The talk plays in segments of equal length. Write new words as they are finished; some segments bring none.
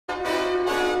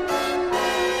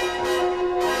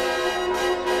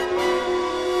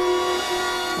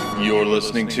You're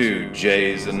listening to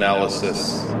Jay's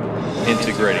Analysis,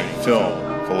 integrating film,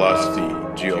 philosophy,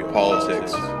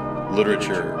 geopolitics,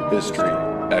 literature, history,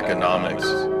 economics,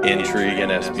 intrigue,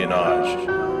 and espionage,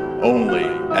 only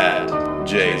at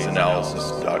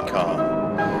jaysanalysis.com.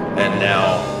 And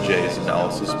now, Jay's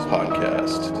Analysis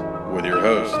Podcast, with your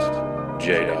host,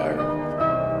 Jay Dyer.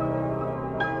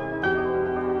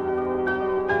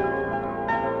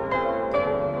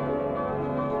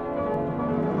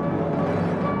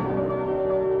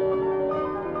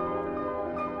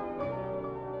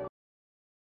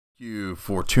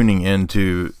 For tuning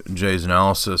into Jay's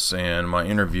Analysis and my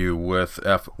interview with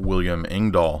F. William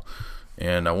Engdahl.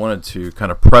 And I wanted to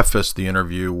kind of preface the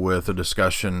interview with a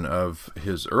discussion of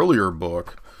his earlier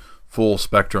book, Full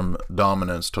Spectrum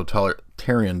Dominance,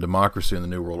 Totalitarian Democracy in the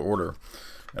New World Order.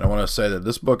 And I want to say that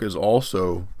this book is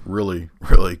also really,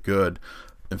 really good.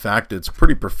 In fact, it's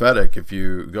pretty prophetic. If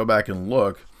you go back and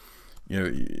look,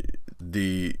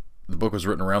 the book was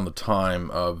written around the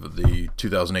time of the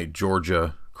 2008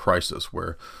 Georgia crisis,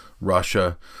 where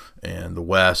Russia and the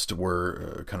West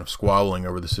were kind of squabbling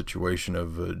over the situation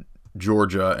of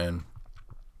Georgia, and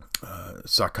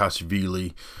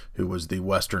Saakashvili, who was the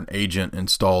Western agent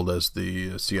installed as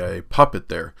the CIA puppet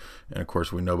there. And of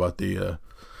course we know about the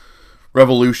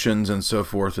revolutions and so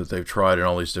forth that they've tried in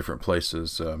all these different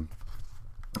places,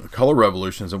 color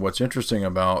revolutions. And what's interesting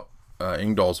about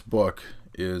Engdahl's book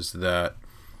is that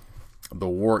the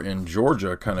war in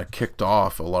Georgia kind of kicked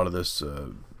off a lot of this,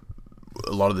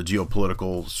 a lot of the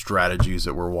geopolitical strategies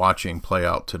that we're watching play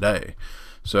out today.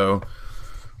 So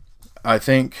I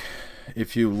think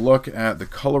if you look at the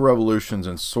color revolutions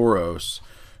and Soros,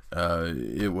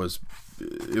 it was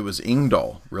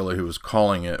Engdahl really who was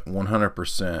calling it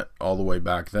 100% all the way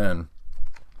back then,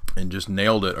 and just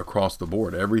nailed it across the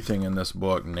board. Everything in this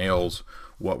book nails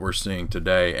what we're seeing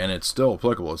today, and it's still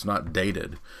applicable. It's not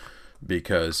dated,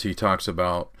 because he talks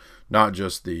about not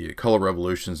just the color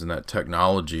revolutions and that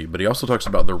technology, but he also talks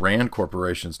about the Rand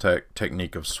Corporation's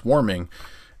technique of swarming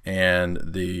and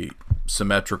the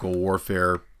asymmetrical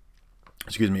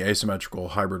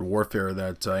hybrid warfare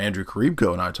that Andrew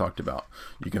Karibko and I talked about.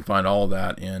 You can find all of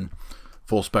that in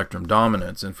Full Spectrum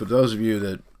Dominance. And for those of you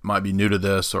that might be new to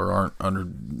this or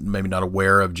aren't maybe not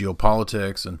aware of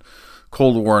geopolitics and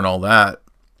Cold War and all that,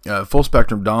 Full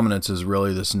Spectrum Dominance is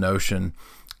really this notion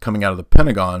coming out of the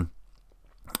Pentagon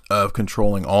of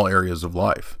controlling all areas of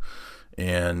life.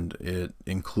 And it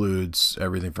includes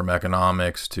everything from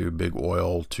economics to big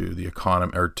oil to the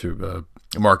economy, or to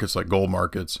markets like gold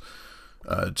markets,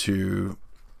 to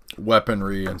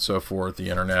weaponry and so forth, the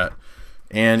internet,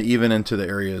 and even into the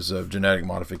areas of genetic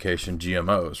modification,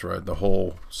 GMOs, right? The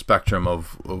whole spectrum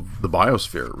of the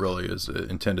biosphere really is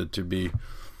intended to be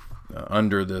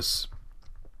under this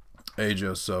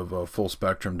aegis of full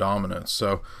spectrum dominance.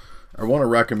 So I want to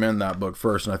recommend that book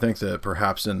first, and I think that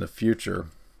perhaps in the future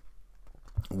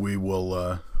we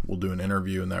will we'll do an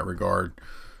interview in that regard,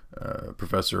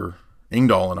 Professor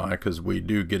Engdahl and I, because we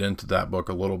do get into that book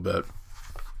a little bit,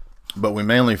 but we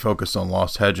mainly focus on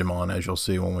Lost Hegemon, as you'll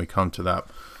see when we come to that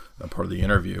part of the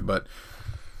interview. But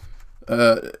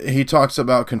he talks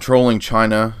about controlling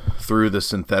China through the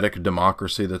synthetic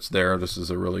democracy that's there. This is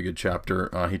a really good chapter.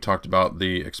 He talked about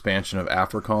the expansion of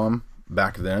AFRICOM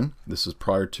back then. This is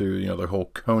prior to the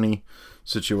whole Coney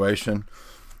situation,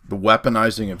 the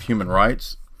weaponizing of human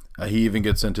rights. He even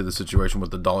gets into the situation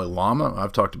with the Dalai Lama.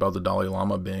 I've talked about the Dalai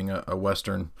Lama being a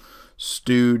Western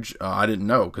stooge. I didn't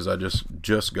know, because I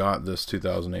just got this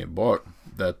 2008 book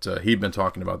that he'd been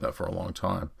talking about that for a long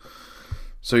time.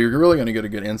 So you're really going to get a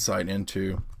good insight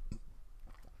into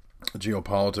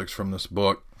geopolitics from this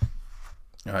book.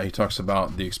 He talks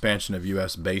about the expansion of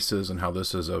U.S. bases and how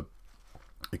this is a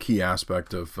key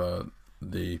aspect of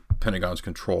the Pentagon's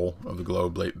control of the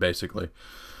globe, basically.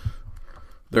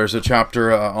 There's a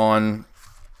chapter on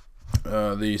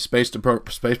the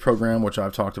space program, which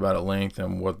I've talked about at length,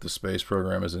 and what the space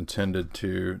program is intended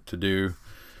to do.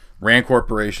 Rand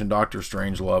Corporation, Dr.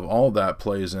 Strangelove, all of that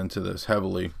plays into this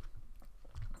heavily,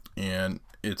 and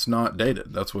it's not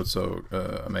dated. That's what's so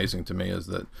amazing to me, is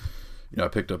that I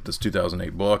picked up this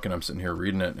 2008 book and I'm sitting here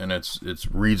reading it, and it's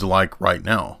reads like right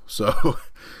now. So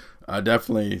I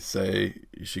definitely say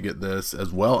you should get this,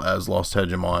 as well as Lost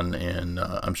Hegemon, and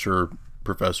I'm sure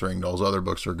Professor Engdahl's other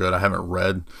books are good. I haven't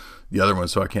read the other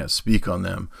ones, so I can't speak on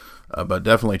them, but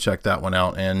definitely check that one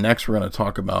out. And next we're going to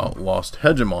talk about Lost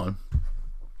Hegemon,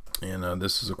 and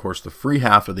this is of course the free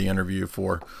half of the interview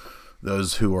for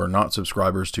those who are not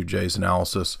subscribers to Jay's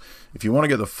Analysis. If you want to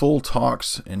get the full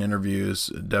talks and interviews,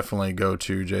 definitely go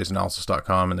to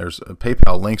jaysanalysis.com, and there's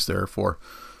PayPal links there for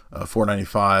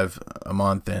 $4.95 a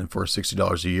month and for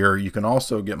 $60 a year. You can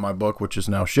also get my book, which is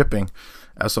now shipping,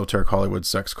 Esoteric Hollywood,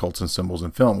 Sex, Cults, and Symbols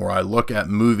in Film, where I look at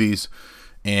movies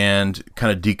and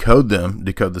kind of decode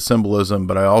the symbolism,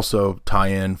 but I also tie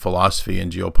in philosophy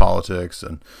and geopolitics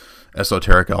and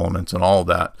esoteric elements and all of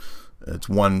that. It's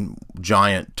one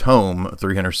giant tome,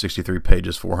 363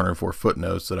 pages, 404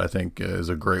 footnotes, that I think is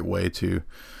a great way to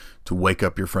wake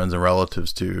up your friends and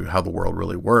relatives to how the world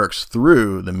really works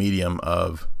through the medium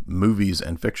of movies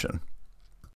and fiction.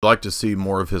 If you'd like to see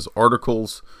more of his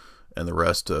articles and the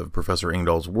rest of Professor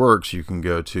Engdahl's works, you can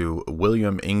go to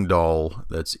William Engdahl,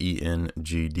 that's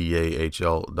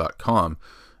ENGDAHL.com,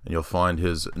 and you'll find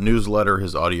his newsletter,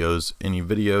 his audios, any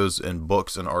videos and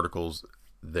books and articles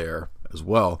there as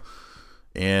well.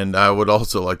 And I would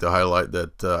also like to highlight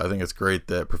that I think it's great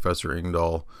that Professor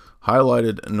Engdahl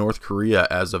highlighted North Korea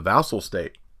as a vassal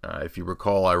state. If you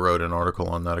recall, I wrote an article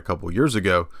on that a couple years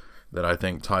ago that I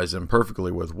think ties in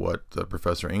perfectly with what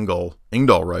Professor Engdahl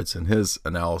writes in his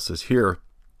analysis here,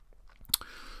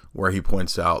 where he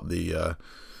points out the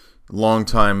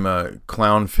longtime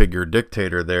clown figure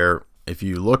dictator there. If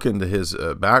you look into his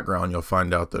background, you'll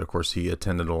find out that, of course, he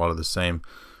attended a lot of the same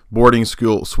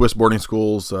Swiss boarding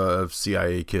schools of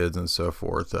CIA kids and so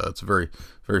forth. It's a very,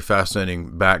 very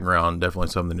fascinating background, definitely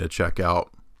something to check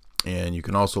out. And you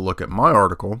can also look at my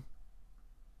article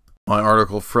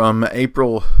from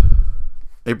April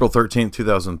 13th,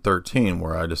 2013,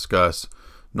 where I discuss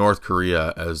North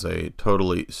Korea as a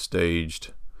totally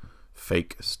staged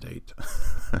fake state.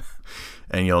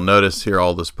 And you'll notice here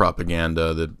all this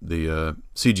propaganda, the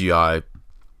CGI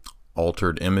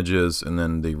altered images, and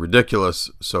then the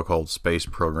ridiculous so-called space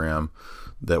program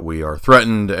that we are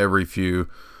threatened every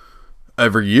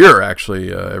year,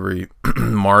 actually, every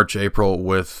March, April,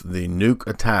 with the nuke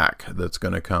attack that's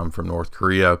going to come from North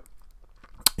Korea,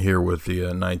 here with the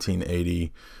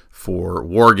 1984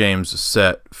 War Games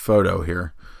set photo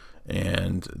here.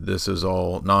 And this is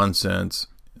all nonsense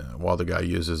while the guy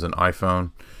uses an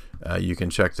iPhone. You can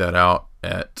check that out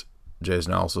at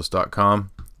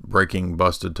jaysanalysis.com. Breaking,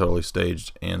 busted, totally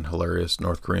staged, and hilarious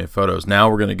North Korean photos. Now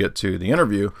we're going to get to the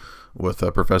interview with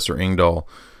Professor Engdahl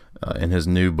in his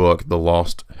new book, The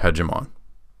Lost Hegemon.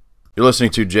 You're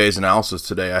listening to Jay's Analysis.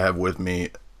 Today I have with me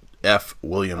F.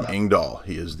 William Engdahl.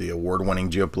 He is the award-winning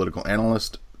geopolitical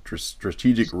analyst,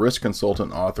 strategic risk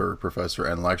consultant, author, professor,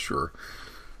 and lecturer.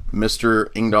 Mr.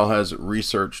 Engdahl has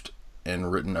researched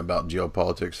and written about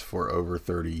geopolitics for over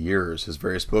 30 years. His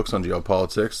various books on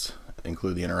geopolitics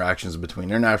include the interactions between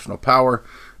international power,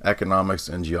 economics,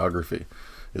 and geography.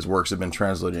 His works have been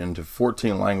translated into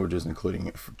 14 languages,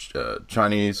 including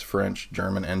Chinese, French,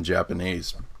 German, and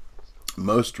Japanese.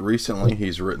 Most recently,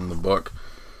 he's written the book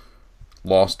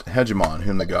Lost Hegemon,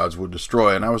 Whom the Gods Would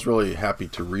Destroy, and I was really happy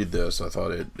to read this. I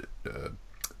thought it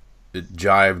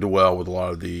jived well with a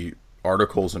lot of the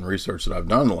articles and research that I've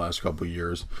done in the last couple of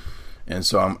years, and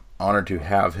so I'm honored to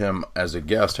have him as a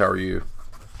guest. How are you?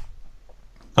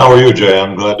 How are you, Jay?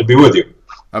 I'm glad to be with you.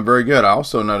 I'm very good. I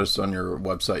also noticed on your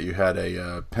website you had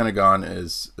a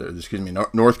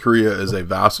North Korea is a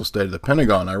vassal state of the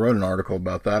Pentagon. I wrote an article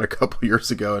about that a couple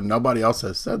years ago, and nobody else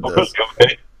has said this.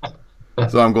 Okay.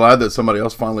 So I'm glad that somebody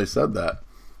else finally said that.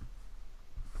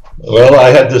 Well,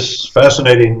 I had this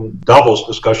fascinating Davos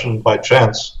discussion by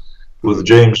chance with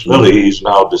James Lilly. He's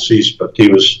now deceased, but he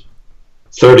was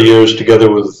 30 years together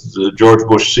with George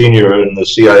Bush Sr. in the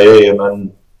CIA, and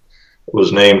then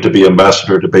was named to be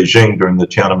ambassador to Beijing during the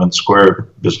Tiananmen Square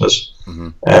business.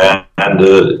 Mm-hmm. And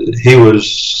he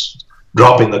was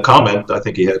dropping the comment. I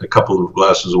think he had a couple of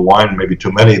glasses of wine, maybe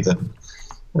too many. Then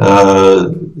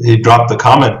he dropped the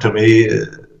comment to me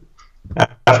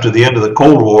after the end of the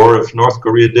Cold War, if North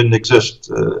Korea didn't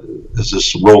exist as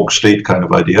this rogue state kind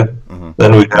of idea, mm-hmm.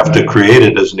 then we'd have to create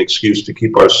it as an excuse to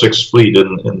keep our Sixth Fleet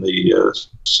in the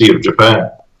Sea of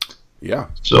Japan. Yeah,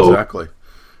 so, exactly.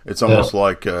 It's almost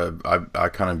like I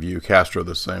kind of view Castro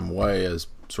the same way, as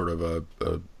sort of a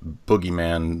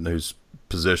boogeyman who's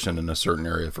positioned in a certain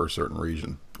area for a certain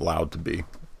region, allowed to be.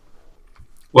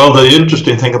 Well, the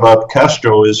interesting thing about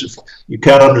Castro is if you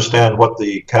can't understand what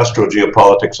the Castro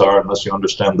geopolitics are unless you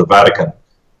understand the Vatican,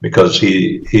 because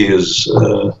he is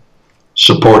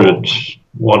supported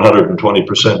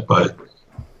 120% by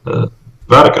the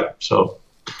Vatican. So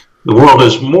the world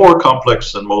is more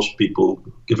complex than most people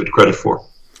give it credit for.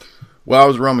 Well, I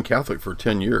was Roman Catholic for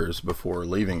 10 years before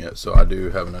leaving it, so I do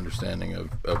have an understanding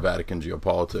of Vatican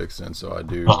geopolitics, and so I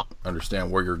do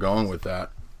understand where you're going with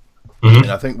that. Mm-hmm.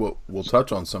 And I think we'll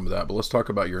touch on some of that, but let's talk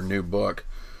about your new book,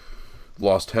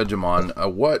 Lost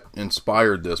Hegemon. What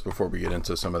inspired this before we get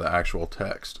into some of the actual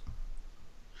text?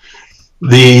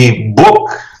 The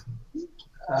book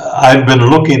I'd been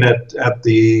looking at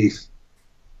the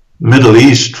Middle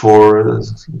East for,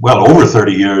 well, over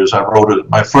 30 years. I wrote it.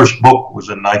 My first book was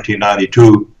in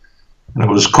 1992, and it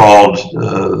was called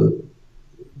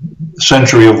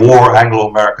Century of War,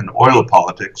 Anglo-American Oil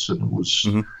Politics, and it was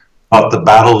about the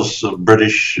battles of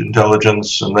British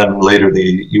intelligence and then later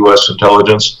the U.S.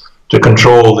 intelligence to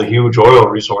control the huge oil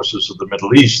resources of the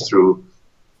Middle East through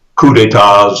coup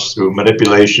d'etats, through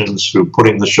manipulations, through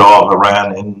putting the Shah of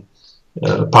Iran in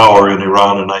power in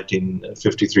Iran in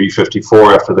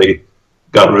 1953-54 after they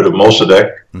got rid of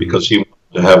Mossadegh because he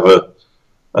wanted to have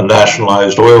a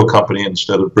nationalized oil company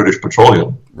instead of British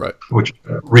Petroleum, right? Which is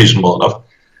reasonable enough.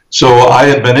 So I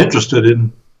had been interested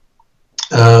in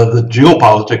the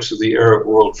geopolitics of the Arab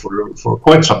world for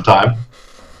quite some time.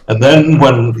 And then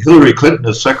when Hillary Clinton,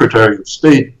 as Secretary of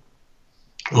State,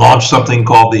 launched something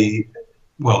called it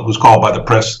was called by the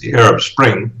press the Arab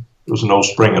Spring. There was no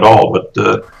spring at all, but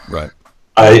right.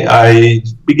 I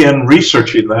began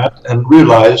researching that and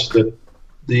realized that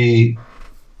the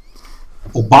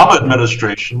Obama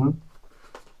administration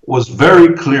was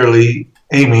very clearly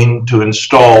aiming to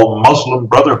install Muslim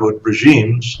Brotherhood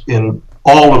regimes in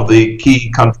all of the key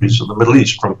countries of the Middle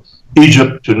East, from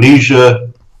Egypt,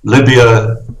 Tunisia,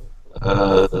 Libya.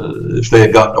 If they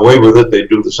had gotten away with it, they'd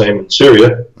do the same in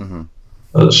Syria.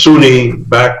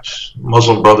 Sunni-backed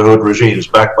Muslim Brotherhood regimes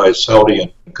backed by Saudi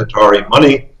and Qatari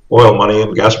money, oil money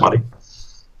and gas money.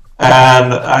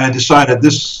 And I decided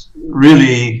this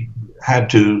really had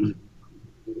to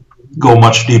go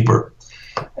much deeper.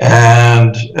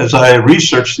 And as I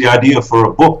researched the idea for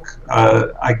a book,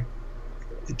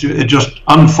 it just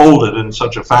unfolded in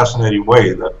such a fascinating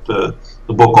way that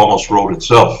the book almost wrote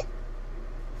itself.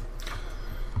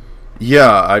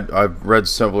 Yeah, I've read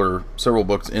several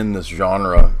books in this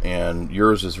genre, and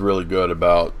yours is really good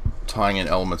about tying in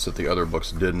elements that the other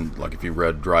books didn't. Like if you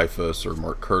read Dreyfus or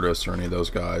Mark Curtis or any of those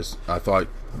guys, I thought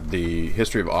the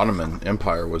history of Ottoman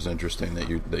Empire was interesting that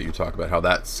you talk about how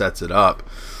that sets it up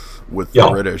with the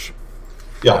British,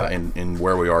 in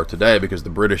where we are today, because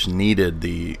the British needed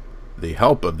the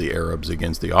help of the Arabs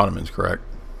against the Ottomans, correct?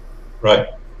 Right.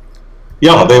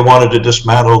 Yeah, they wanted to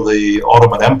dismantle the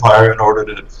Ottoman Empire in order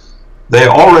to. They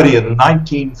already in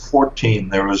 1914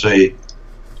 there was a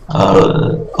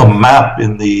map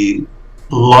in the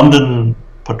London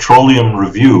Petroleum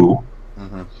Review.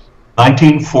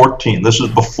 1914. This is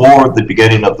before the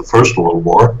beginning of the First World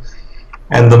War,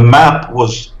 and the map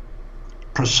was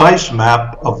precise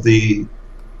map of the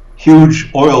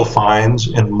huge oil finds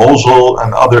in Mosul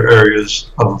and other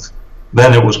areas of,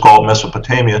 then it was called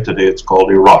Mesopotamia, today it's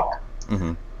called Iraq.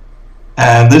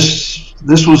 And this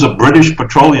was a British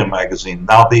petroleum magazine.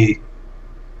 Now the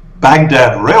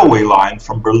Baghdad railway line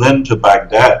from Berlin to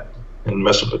Baghdad in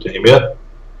Mesopotamia,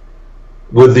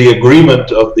 with the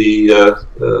agreement of the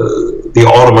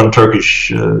Ottoman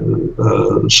Turkish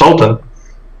Sultan,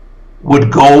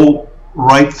 would go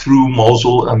right through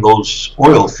Mosul and those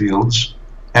oil fields,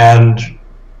 and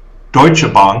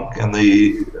Deutsche Bank and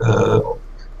the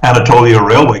Anatolia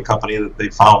Railway Company that they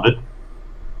founded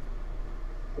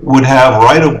would have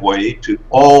right-of-way to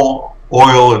all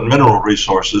oil and mineral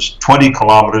resources 20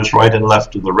 kilometers right and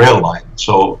left of the rail line.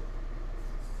 So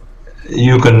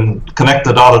you can connect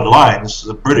the dotted lines.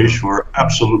 The British were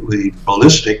absolutely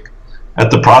ballistic at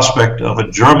the prospect of a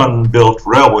German-built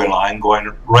railway line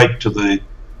going right to the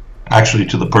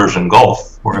Persian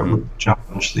Gulf, where it would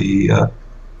challenge the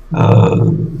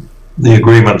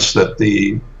agreements that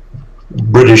the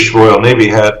British Royal Navy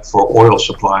had for oil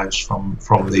supplies from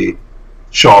the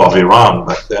Shah of Iran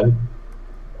back then,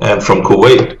 and from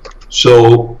Kuwait.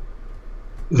 So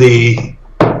the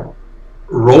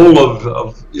role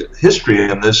of history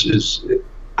in this is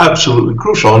absolutely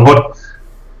crucial. And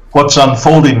what's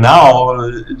unfolding now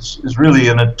is really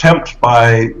an attempt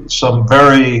by some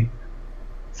very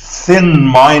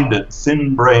thin-minded,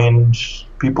 thin-brained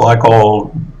people I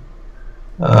call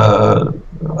the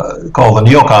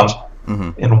neocons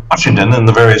in Washington and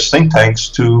the various think tanks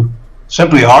to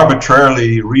simply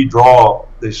arbitrarily redraw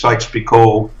the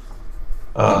Sykes-Picot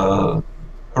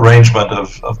arrangement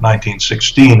of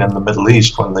 1916 in the Middle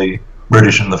East when the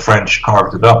British and the French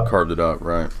carved it up.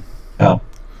 Right. Yeah.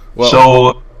 Well,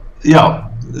 so, yeah,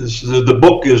 the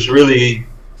book is really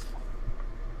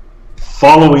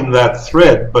following that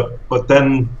thread, but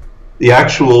then the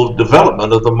actual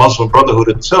development of the Muslim Brotherhood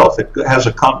itself. It has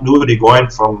a continuity going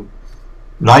from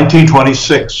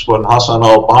 1926, when Hassan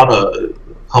al-Banna,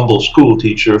 humble school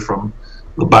teacher from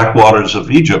the backwaters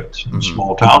of Egypt, a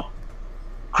small town,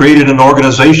 created an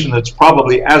organization that's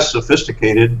probably as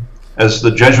sophisticated as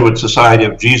the Jesuit Society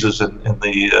of Jesus in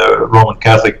the Roman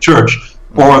Catholic Church,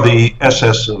 or the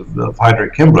SS of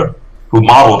Heinrich Himmler. who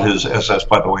modeled his SS,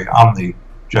 by the way, on the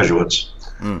Jesuits.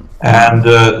 Mm.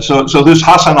 And so this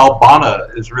Hassan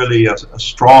al-Banna is really a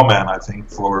straw man, I think,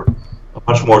 for a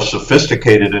much more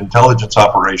sophisticated intelligence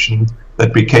operation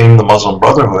that became the Muslim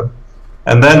Brotherhood.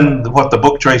 And then what the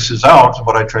book traces out,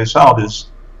 what I trace out,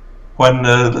 is when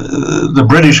the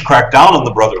British cracked down on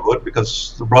the Brotherhood,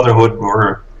 because the Brotherhood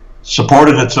were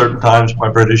supported at certain times by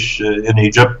British in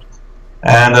Egypt,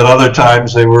 and at other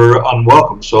times they were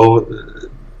unwelcome. So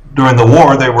during the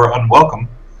war they were unwelcome,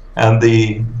 and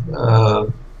the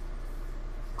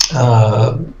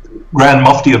Grand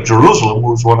Mufti of Jerusalem,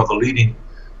 who was one of the leading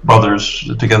brothers,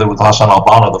 together with Hassan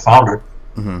al-Banna, the founder,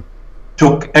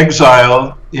 took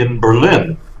exile in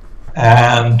Berlin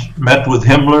and met with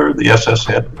Himmler, the SS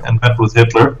head, and met with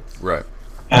Hitler. Right.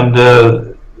 And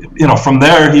from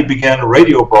there he began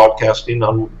radio broadcasting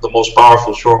on the most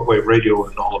powerful shortwave radio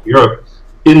in all of Europe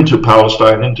into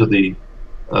Palestine, into the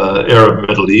Arab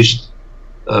Middle East,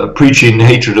 preaching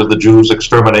hatred of the Jews,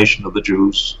 extermination of the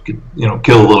Jews,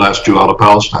 kill the last Jew out of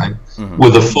Palestine,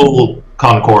 with the full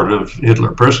concord of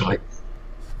Hitler personally.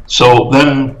 So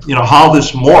then, how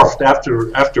this morphed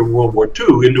after World War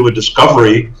II into a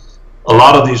discovery. A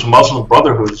lot of these Muslim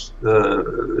brotherhoods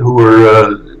who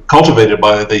were cultivated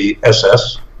by the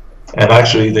SS, and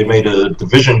actually they made a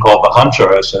division called the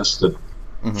Hanchar SS that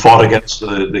fought against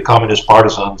the communist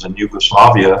partisans in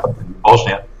Yugoslavia, in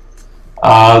Bosnia.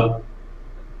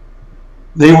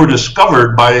 They were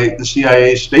discovered by the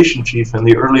CIA station chief in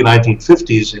the early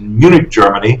 1950s in Munich,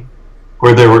 Germany,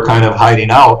 where they were kind of hiding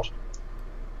out.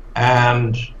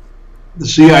 And the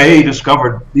CIA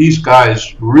discovered these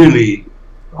guys really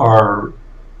are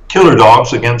killer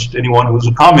dogs against anyone who's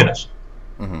a communist.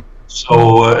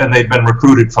 So, and they'd been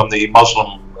recruited from the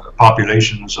Muslim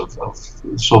populations of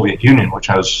the Soviet Union, which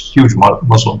has huge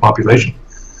Muslim population.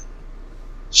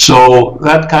 So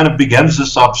that kind of begins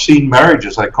this obscene marriage,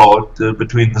 as I call it,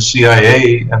 between the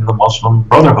CIA and the Muslim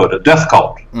Brotherhood, a death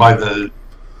cult, by the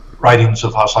writings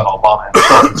of Hassan al-Banna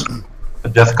himself. A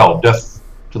death cult, death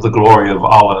to the glory of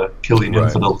Allah, killing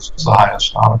infidels is the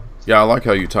highest honor. Yeah, I like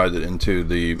how you tied it into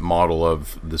the model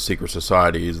of the secret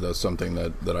societies. That's something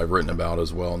that I've written about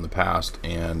as well in the past.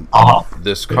 And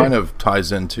this kind of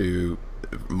ties into,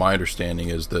 my understanding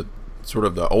is that sort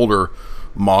of the older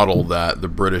model that the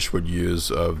British would use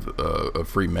of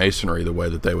Freemasonry, the way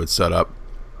that they would set up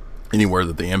anywhere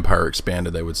that the empire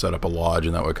expanded, they would set up a lodge,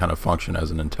 and that would kind of function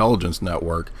as an intelligence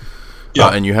network.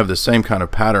 And you have the same kind of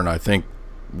pattern, I think,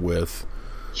 with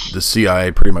the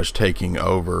CIA pretty much taking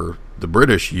over the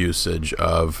British usage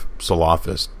of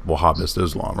Salafist, Wahhabist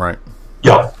Islam, right?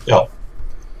 Yeah.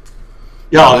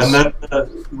 And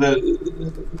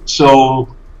then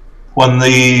so when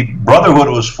the Brotherhood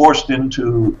was forced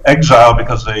into exile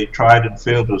because they tried and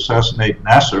failed to assassinate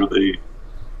Nasser, the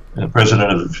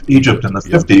president of Egypt in the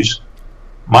 50s,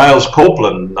 Miles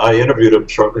Copeland, I interviewed him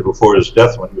shortly before his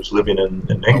death when he was living in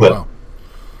England. Oh, wow.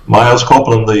 Miles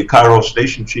Copeland, the Cairo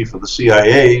station chief of the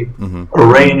CIA,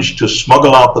 arranged to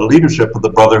smuggle out the leadership of the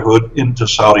Brotherhood into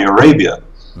Saudi Arabia,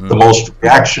 the most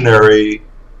reactionary,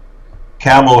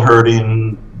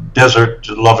 camel-herding,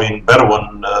 desert-loving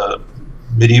Bedouin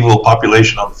medieval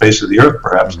population on the face of the earth,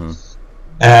 perhaps.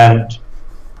 And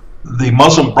the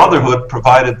Muslim Brotherhood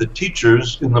provided the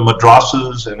teachers in the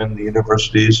madrasas and in the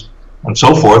universities and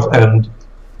so forth, and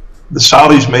the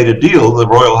Saudis made a deal, the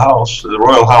Royal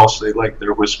House, they like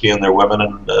their whiskey and their women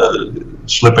and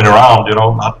slipping around,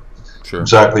 not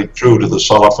exactly true to the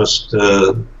Salafist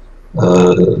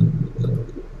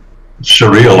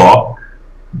Sharia law.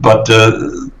 But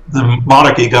the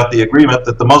monarchy got the agreement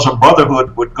that the Muslim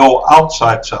Brotherhood would go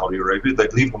outside Saudi Arabia,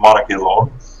 they'd leave the monarchy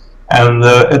alone, and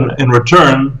in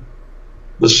return,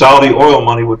 the Saudi oil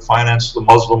money would finance the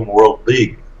Muslim World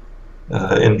League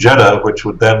in Jeddah, which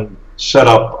would then set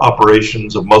up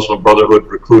operations of Muslim Brotherhood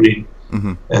recruiting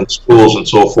and schools and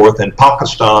so forth in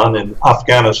Pakistan, in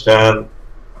Afghanistan,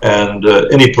 and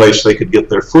any place they could get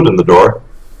their foot in the door.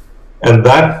 And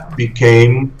that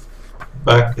became,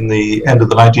 back in the end of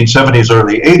the 1970s,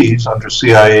 early 80s, under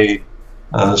CIA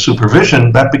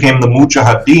supervision, that became the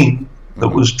Mujahideen that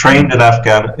was trained in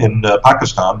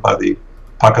Pakistan by the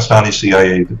Pakistani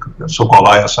CIA, the so-called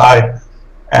ISI,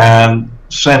 and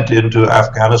sent into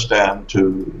Afghanistan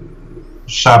to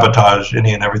sabotage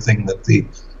any and everything that the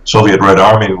Soviet Red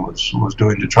Army was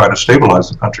doing to try to stabilize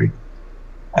the country.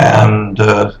 And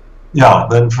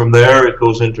then from there it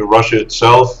goes into Russia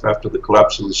itself after the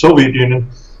collapse of the Soviet Union,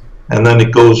 and then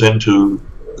it goes into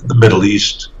the Middle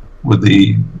East with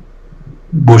the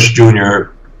Bush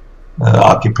Jr.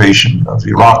 Occupation of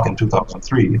Iraq in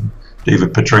 2003, and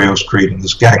David Petraeus creating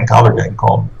this counter gang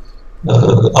called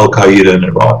Al-Qaeda in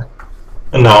Iraq.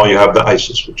 And now you have the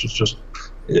ISIS, which is just,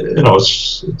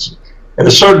 it's at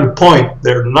a certain point,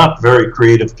 they're not very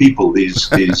creative people, these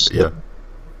Yeah.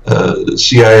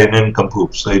 CIA and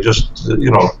nincompoops. They just,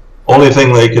 only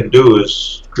thing they can do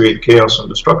is create chaos and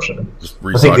destruction. Just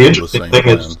I think the recycle interesting same thing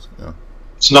plans. is Yeah.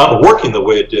 it's not working the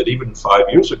way it did even 5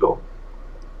 years ago.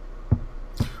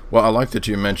 Well, I like that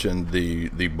you mentioned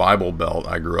the Bible Belt.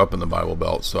 I grew up in the Bible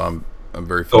Belt, so I'm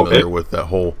very familiar with that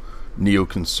whole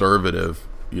neoconservative,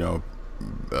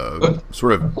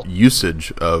 sort of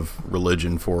usage of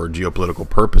religion for geopolitical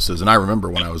purposes. And I remember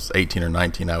when I was 18 or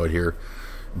 19, I would hear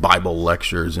Bible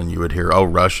lectures, and you would hear, "Oh,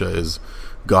 Russia is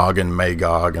Gog and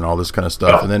Magog," and all this kind of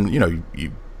stuff. Yeah. And then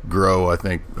you grow, I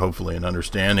think, hopefully in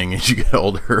understanding as you get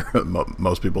older.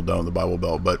 Most people don't in the Bible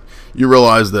Belt, but you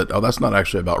realize that, that's not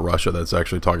actually about Russia. That's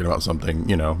actually talking about something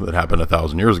that happened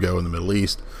 1,000 years ago in the Middle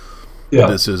East. Yeah.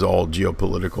 This is all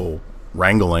geopolitical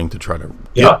wrangling to try to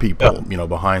get people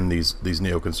behind these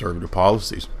neoconservative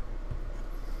policies.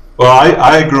 Well,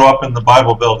 I grew up in the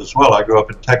Bible Belt as well. I grew up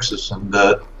in Texas and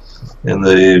in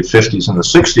the 50s and the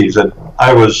 60s, and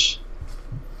I was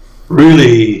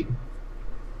really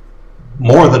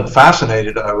more than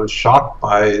fascinated. I was shocked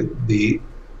by the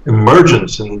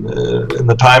emergence in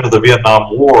the time of the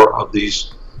Vietnam War of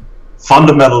these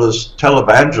fundamentalist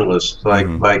televangelists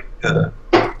like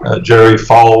Jerry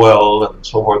Falwell and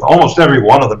so forth. Almost every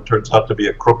one of them turns out to be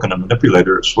a crook and a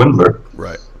manipulator, a swindler.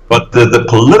 Right. But the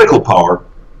political power,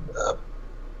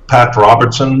 Pat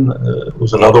Robertson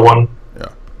was another one. Yeah.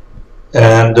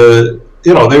 And,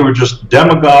 they were just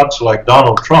demagogues like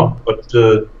Donald Trump, but,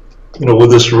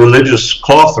 with this religious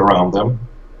cloth around them.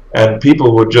 And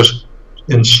people would just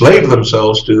enslave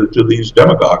themselves to these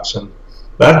demagogues. And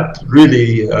that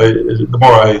really, the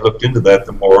more I looked into that,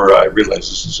 the more I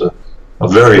realized this is a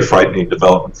very frightening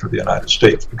development for the United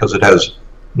States, because it has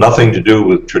nothing to do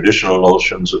with traditional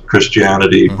notions of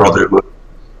Christianity, brotherhood,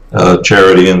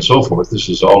 charity, and so forth. This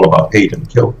is all about hate and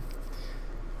kill.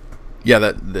 Yeah,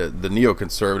 that the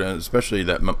neoconservative, especially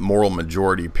that moral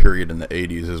majority period in the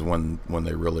 80s, is when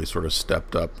they really sort of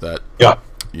stepped up that. Yeah.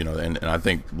 And I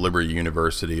think Liberty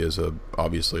University is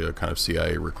obviously a kind of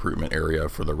CIA recruitment area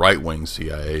for the right-wing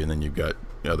CIA, and then you've got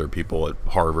other people at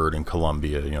Harvard and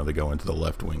Columbia, they go into the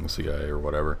left-wing CIA or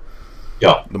whatever.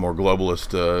 Yeah. The more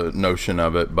globalist notion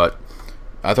of it. But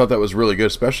I thought that was really good,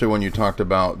 especially when you talked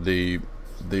about the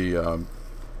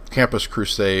Campus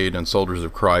Crusade and Soldiers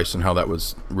of Christ, and how that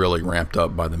was really ramped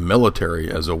up by the military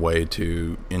as a way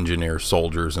to engineer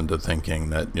soldiers into thinking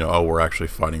that, we're actually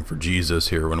fighting for Jesus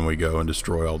here when we go and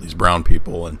destroy all these brown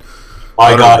people. And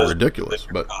utterly ridiculous.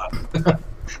 But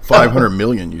 500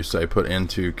 million, you say, put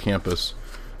into Campus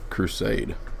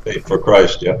Crusade. Faith for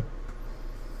Christ, yeah.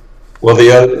 Well,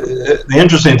 the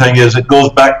interesting thing is it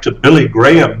goes back to Billy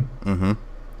Graham. Mm-hmm.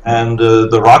 And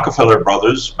the Rockefeller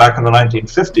brothers, back in the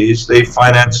 1950s, they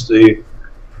financed the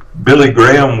Billy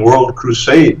Graham World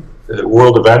Crusade,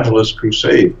 World Evangelist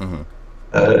Crusade,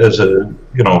 as a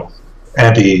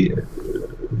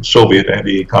anti-Soviet,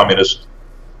 anti-communist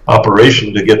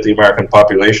operation to get the American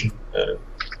population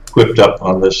equipped up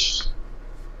on this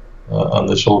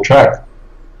whole track.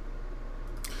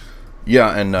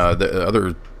 Yeah, and the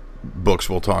other books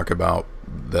we'll talk about,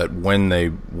 that when they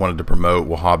wanted to promote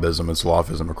Wahhabism and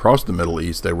Salafism across the Middle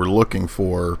East, they were looking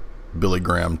for Billy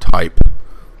Graham type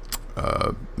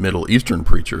Middle Eastern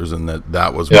preachers, and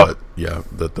that was that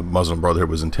the Muslim Brotherhood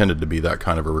was intended to be that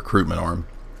kind of a recruitment arm.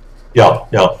 Yeah,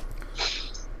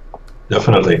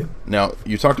 definitely. Now,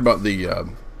 you talked about the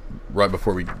right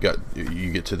before you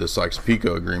get to the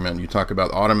Sykes-Picot Agreement, you talk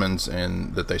about Ottomans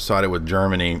and that they sided with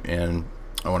Germany, and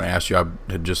I want to ask you, I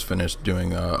had just finished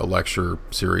doing a lecture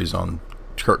series on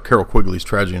Carol Quigley's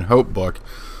Tragedy and Hope book,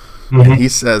 and he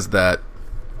says that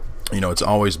it's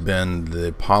always been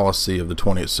the policy of the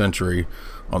 20th century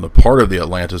on the part of the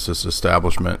Atlanticist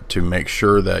establishment to make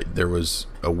sure that there was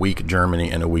a weak Germany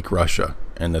and a weak Russia,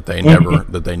 and that they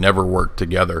never worked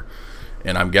together.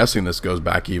 And I'm guessing this goes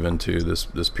back even to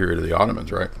this period of the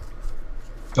Ottomans, right?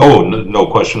 Oh, no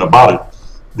question about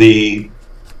it.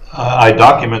 I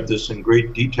document this in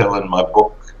great detail in my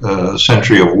book,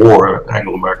 Century of War,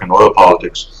 Anglo-American Oil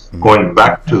Politics, going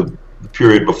back to the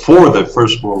period before the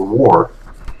First World War.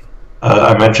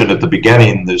 I mentioned at the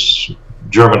beginning this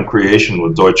German creation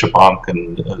with Deutsche Bank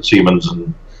and Siemens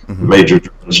and major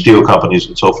German steel companies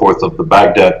and so forth of the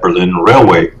Baghdad-Berlin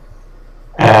Railway.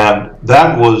 And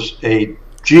that was a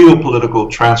geopolitical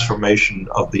transformation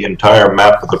of the entire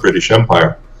map of the British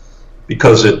Empire,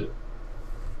 because it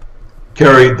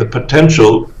carried the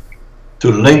potential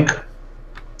to link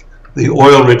the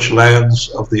oil-rich lands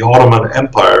of the Ottoman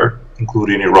Empire,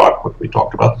 including Iraq, what we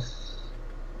talked about,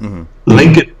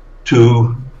 link it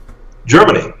to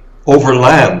Germany over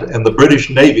land, and the British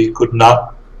Navy could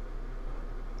not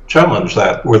challenge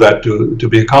that, were that to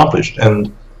be accomplished.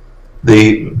 And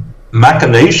the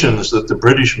machinations that the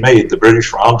British made, the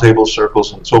British roundtable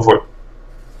circles and so forth,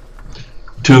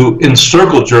 to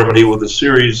encircle Germany with a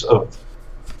series of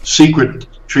secret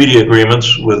treaty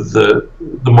agreements with the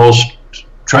most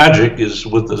tragic is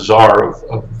with the Tsar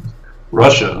of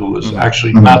Russia, who was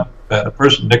actually not that a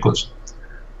person, Nicholas.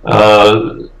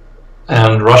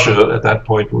 And Russia at that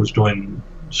point was doing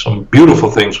some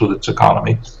beautiful things with its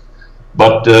economy.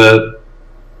 But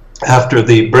after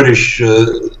the British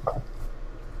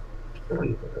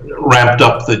ramped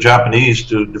up the Japanese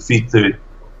to defeat the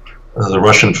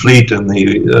Russian fleet in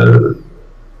the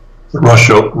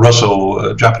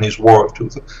Russo-Japanese War of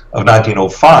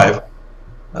 1905,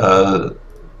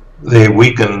 they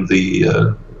weakened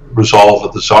the resolve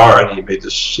of the Tsar, and he made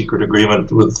this secret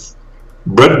agreement with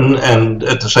Britain, and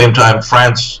at the same time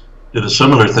France did a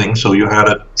similar thing. So you had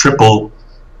a triple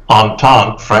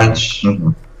entente: France,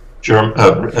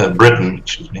 Britain,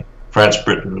 France,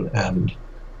 Britain, and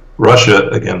Russia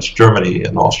against Germany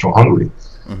and Austro-Hungary.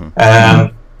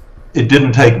 And it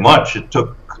didn't take much. It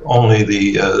took only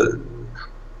the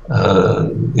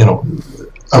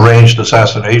arranged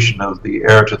assassination of the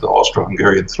heir to the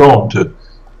Austro-Hungarian throne to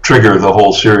trigger the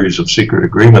whole series of secret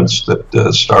agreements that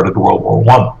started World War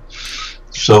I.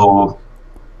 So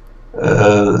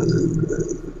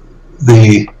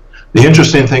the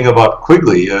interesting thing about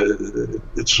Quigley,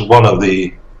 it's one of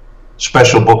the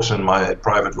special books in my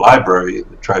private library,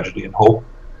 The Tragedy and Hope.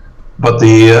 But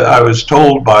I was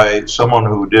told by someone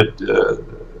who did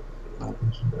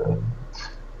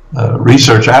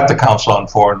research at the Council on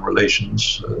Foreign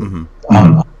Relations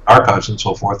on archives and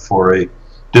so forth for a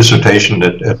dissertation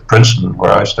at Princeton,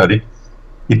 where I studied.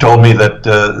 He told me that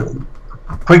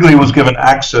Quigley was given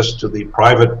access to the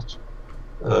private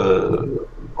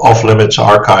off-limits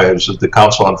archives of the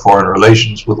Council on Foreign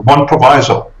Relations with one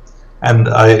proviso, and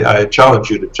I challenge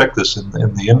you to check this in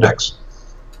the index,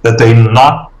 that they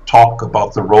not talk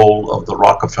about the role of the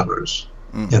Rockefellers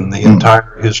in the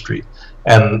entire history.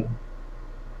 And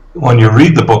when you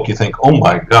read the book, you think, oh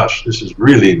my gosh, this is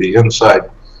really the inside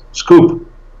scoop.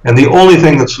 And the only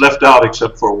thing that's left out,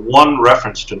 except for one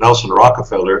reference to Nelson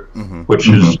Rockefeller, which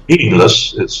is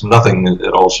meaningless, it's nothing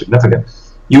at all significant,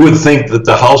 you would think that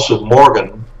the House of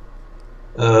Morgan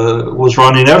was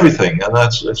running everything, and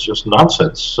that's just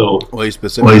nonsense. So, well, he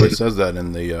specifically says that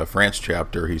in the France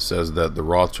chapter. He says that the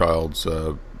Rothschilds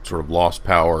sort of lost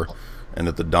power, and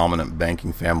that the dominant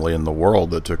banking family in the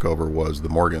world that took over was the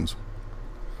Morgans.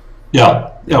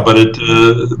 Yeah, but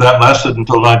that lasted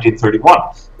until 1931.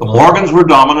 The Morgans were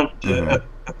dominant at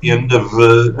the end of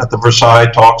at the Versailles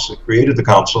talks that created the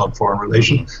Council on Foreign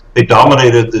Relations. They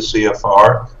dominated the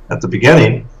CFR at the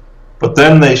beginning, but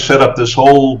then they set up this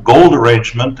whole gold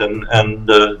arrangement, and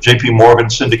J.P. Morgan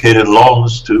syndicated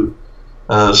loans to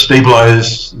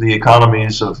stabilize the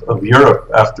economies of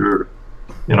Europe after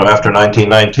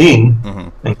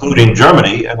 1919, including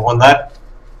Germany. And when that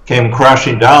came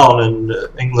crashing down and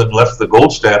England left the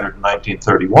gold standard in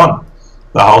 1931,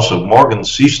 the House of Morgan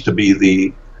ceased to be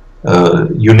the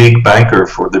unique banker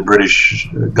for the British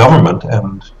government,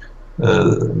 and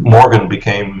Morgan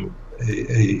became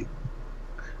a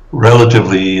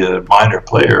relatively minor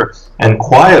player. And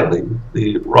quietly,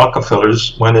 the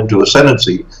Rockefellers went into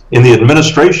ascendancy in the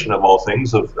administration, of all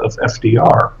things, of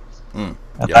FDR. And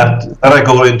that I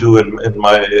go into in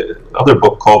my other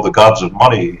book called The Gods of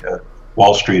Money,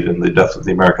 Wall Street and the Death of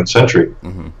the American Century.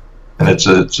 And it's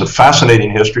a fascinating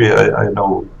history. I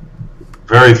know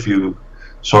very few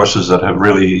sources that have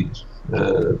really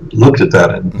looked at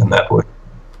that in that way.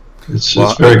 It's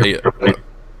very good.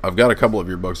 I've got a couple of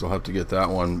your books. I'll have to get that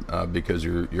one because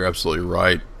you're absolutely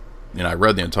right. I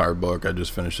read the entire book. I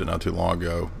just finished it not too long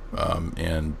ago,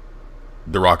 and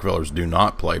the Rockefellers do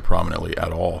not play prominently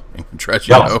at all in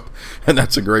Tragedy and Hope, and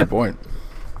that's a great point.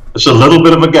 It's a little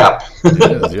bit of a gap.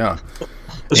 It is, yeah.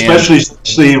 Especially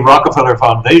since the Rockefeller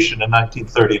Foundation in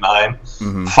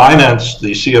 1939 financed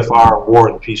the CFR War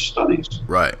and Peace Studies.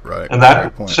 Right. And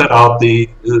that set out the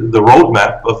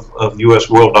roadmap of U.S.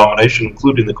 world domination,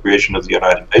 including the creation of the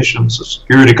United Nations, the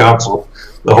Security Council,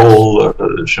 the whole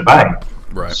shebang.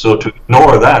 Right. So to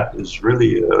ignore that is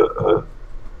really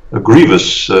a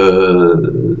grievous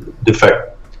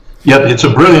defect. Yet it's a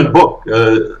brilliant book.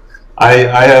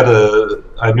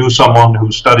 I knew someone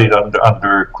who studied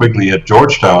under Quigley at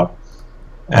Georgetown,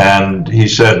 and he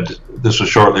said, this was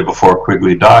shortly before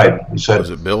Quigley died, he said...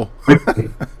 Was it Bill?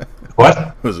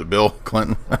 What? Was it Bill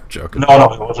Clinton? I'm joking.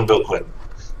 No, it wasn't Bill Clinton.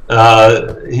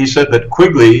 He said that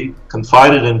Quigley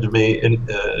confided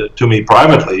to me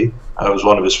privately I was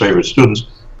one of his favorite students,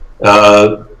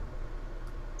 that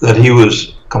he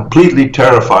was completely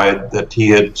terrified that he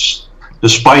had,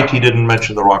 despite he didn't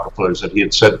mention the Rockefellers, that he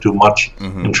had said too much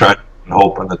in tragedy and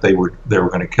hope, and that they were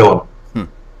going to kill him.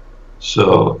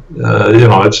 So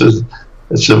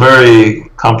it's a very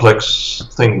complex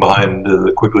thing behind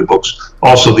the Quigley books.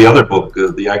 Also, the other book,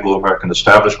 The Anglo-American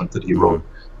Establishment, that he wrote,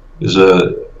 is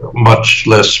a much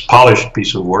less polished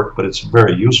piece of work, but it's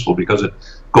very useful because it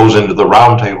goes into the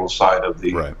roundtable side of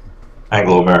the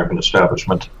Anglo-American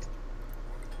establishment.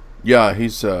 Yeah,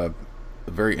 he's a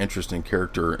very interesting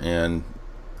character, and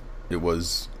it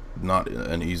was not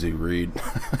an easy read.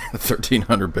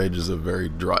 1,300 pages of very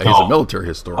dry. He's a military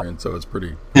historian, so it's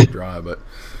pretty dry. But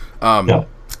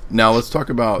now let's talk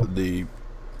about the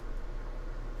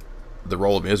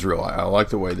role of Israel. I like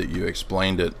the way that you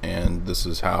explained it, and this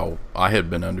is how I had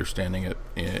been understanding it.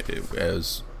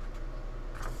 As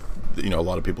you know, a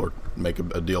lot of people make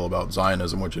a deal about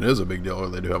Zionism, which it is a big deal.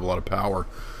 They do have a lot of power.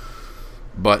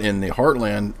 But in the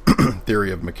Heartland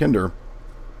theory of Mackinder,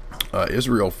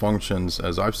 Israel functions,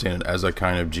 as I've seen it, as a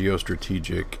kind of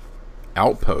geostrategic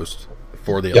outpost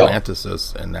for the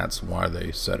Atlanticists, and that's why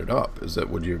they set it up.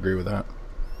 Would you agree with that?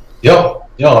 Yeah,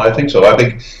 I think so. I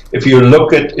think if you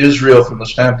look at Israel from the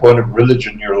standpoint of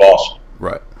religion, you're lost.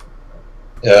 Right.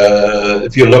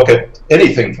 If you look at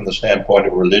anything from the standpoint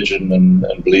of religion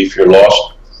and belief, you're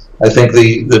lost. I think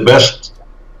the best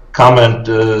comment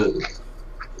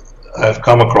I've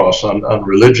come across on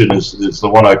religion is the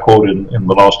one I quote in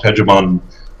The Lost Hegemon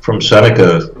from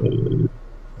Seneca,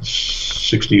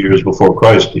 60 years before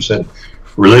Christ. He said,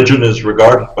 "Religion is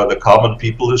regarded by the common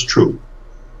people as true,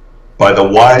 by the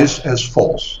wise as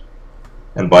false,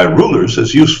 and by rulers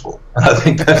as useful." And I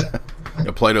think that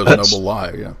Plato's noble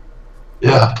lie.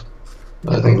 Yeah,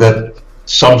 I think that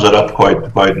sums it up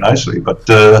quite nicely. But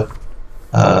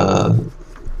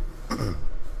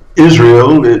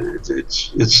Israel,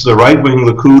 it's the right-wing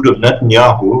Likud of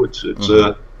Netanyahu.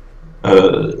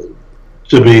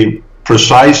 To be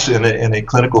precise in a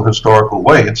clinical historical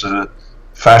way, it's a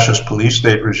fascist police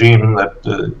state regime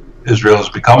that Israel has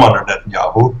become under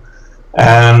Netanyahu,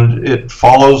 and it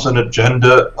follows an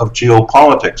agenda of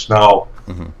geopolitics. Now,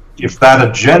 if that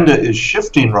agenda is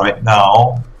shifting right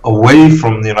now away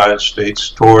from the United States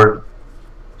toward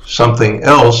something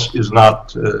else, is not,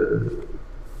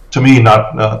 to me,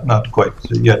 not quite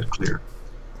yet clear.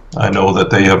 I know that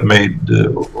they have made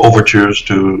overtures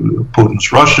to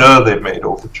Putin's Russia, they've made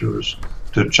overtures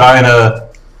to China,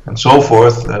 and so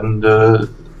forth, and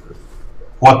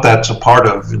what that's a part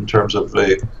of in terms of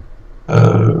a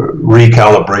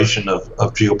recalibration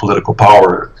of geopolitical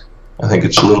power, I think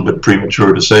it's a little bit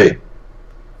premature to say.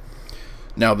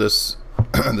 Now, this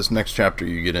next chapter,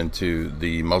 you get into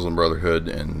the Muslim Brotherhood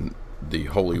and the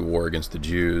holy war against the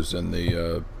Jews and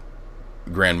the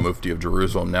Grand Mufti of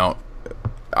Jerusalem. Now,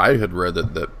 I had read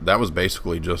that was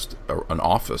basically just an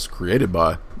office created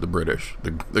by the British,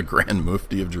 the Grand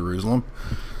Mufti of Jerusalem.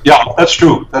 Yeah, that's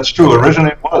true.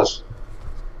 Originally it was.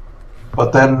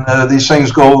 But then these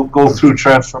things go through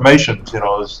transformations,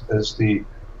 as the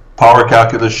power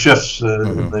calculus shifts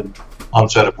in the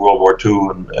onset of World War II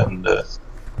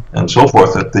and so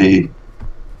forth. And then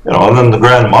the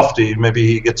Grand Mufti, maybe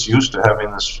he gets used to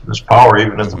having this power,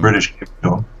 even if the British give it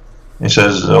to him. He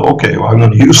says, "Okay, well, I'm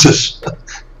going to use this,"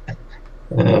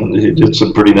 and he did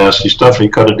some pretty nasty stuff. He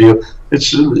cut a deal.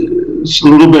 It's a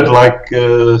little bit like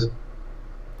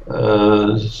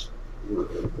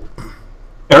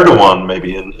Erdogan,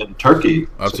 maybe in Turkey.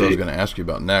 That's what I was going to ask you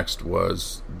about next.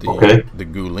 Was the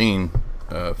Gulen,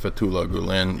 Fethullah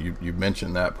Gulen? You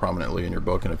mentioned that prominently in your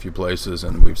book in a few places,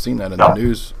 and we've seen that in the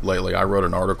news lately. I wrote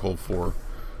an article for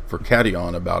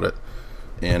Cadion about it,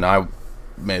 and I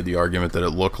made the argument that it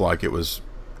looked like it was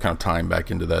kind of tying back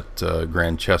into that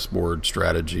grand chessboard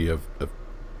strategy of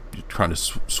trying to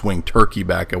swing Turkey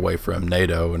back away from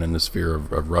NATO and in the sphere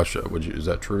of Russia. Is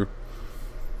that true?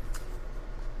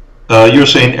 You're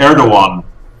saying Erdogan,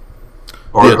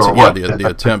 or what? The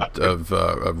attempt of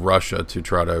Russia to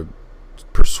try to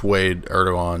persuade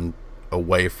Erdogan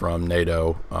away from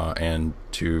NATO and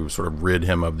to sort of rid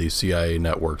him of the CIA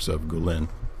networks of Gulen.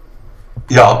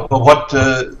 Yeah, but what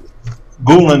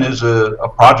Gulen is a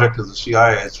project of the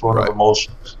CIA. It's one of the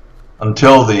most,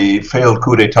 until the failed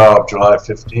coup d'etat of July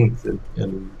 15th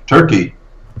in Turkey,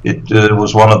 it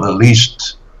was one of the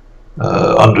least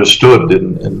understood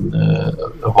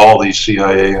of all these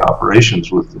CIA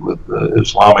operations with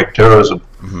Islamic terrorism,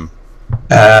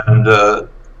 and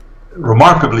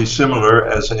remarkably similar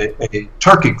as a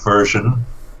Turkic version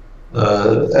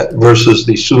versus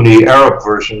the Sunni Arab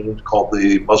version called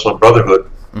the Muslim Brotherhood.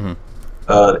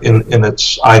 in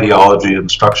its ideology and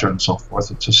structure and so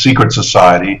forth. It's a secret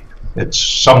society. It's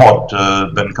somewhat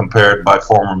been compared by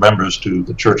former members to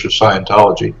the Church of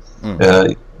Scientology.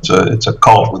 It's a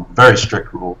cult with very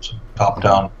strict rules,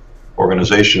 top-down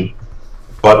organization.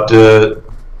 But the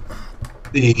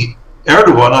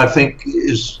Erdogan, I think,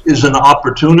 is an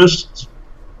opportunist.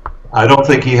 I don't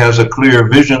think he has a clear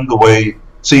vision the way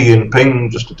Xi Jinping,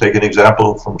 just to take an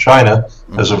example from China,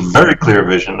 has a very clear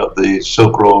vision of the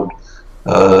Silk Road,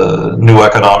 new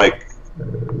economic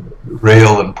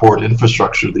rail and port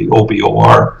infrastructure, the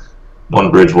OBOR,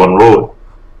 one bridge, one road.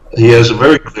 He has a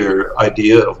very clear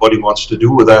idea of what he wants to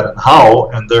do with that and how,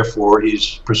 and therefore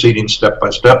he's proceeding step by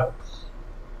step.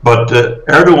 But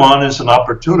Erdogan is an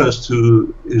opportunist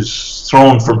who is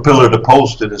thrown from pillar to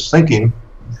post in his thinking.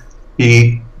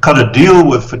 He cut a deal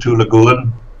with Fethullah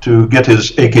Gulen to get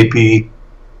his AKP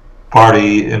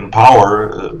party in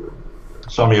power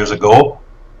some years ago.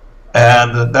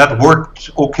 And that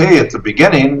worked okay at the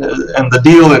beginning, and the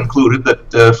deal included that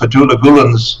Fethullah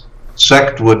Gulen's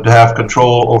sect would have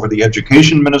control over the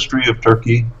education ministry of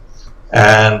Turkey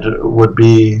and would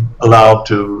be allowed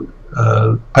to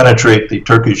penetrate the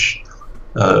Turkish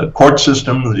court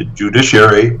system, the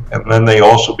judiciary, and then they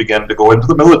also began to go into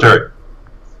the military.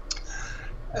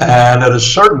 And at a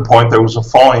certain point, there was a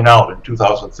falling out in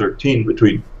 2013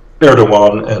 between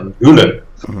Erdogan and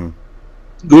Gulen.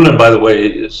 Gulen, by the way,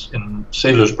 is in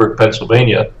Saylorsburg,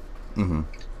 Pennsylvania,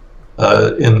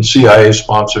 in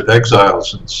CIA-sponsored exile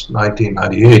since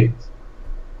 1998,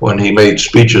 when he made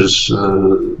speeches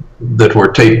that were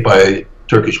taped by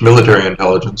Turkish military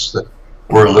intelligence that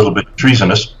were a little bit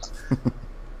treasonous.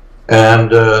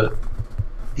 And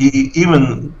he,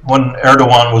 even when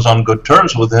Erdogan was on good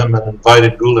terms with him and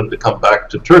invited Gulen to come back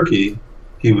to Turkey,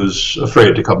 he was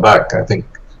afraid to come back, I think,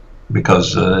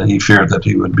 because he feared that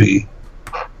he would be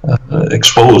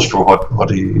exposed for what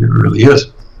he really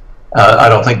is. I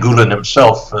don't think Gulen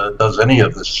himself does any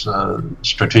of this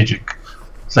strategic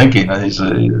thinking. He's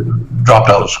dropped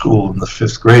out of school in the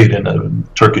 5th grade in a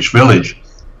Turkish village,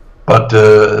 but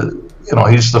you know,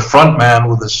 he's the front man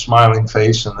with this smiling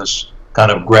face and this kind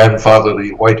of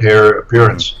grandfatherly white hair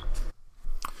appearance.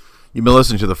 You've been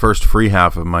listening to the first free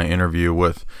half of my interview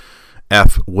with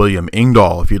F. William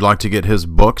Engdahl. If you'd like to get his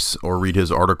books or read his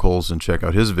articles and check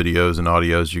out his videos and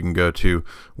audios, you can go to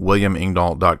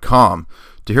williamengdahl.com.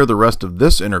 To hear the rest of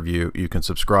this interview, you can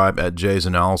subscribe at Jay's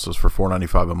Analysis for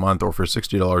 $4.95 a month or for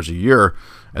 $60 a year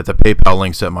at the PayPal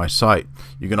links at my site.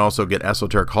 You can also get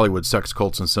Esoteric Hollywood, Sex,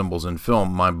 Cults, and Symbols in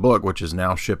Film, my book, which is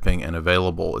now shipping and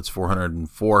available. It's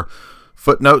 404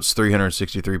 footnotes,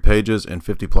 363 pages, and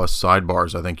 50-plus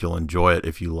sidebars. I think you'll enjoy it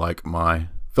if you like my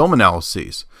film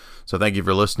analyses. So thank you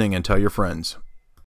for listening, and tell your friends.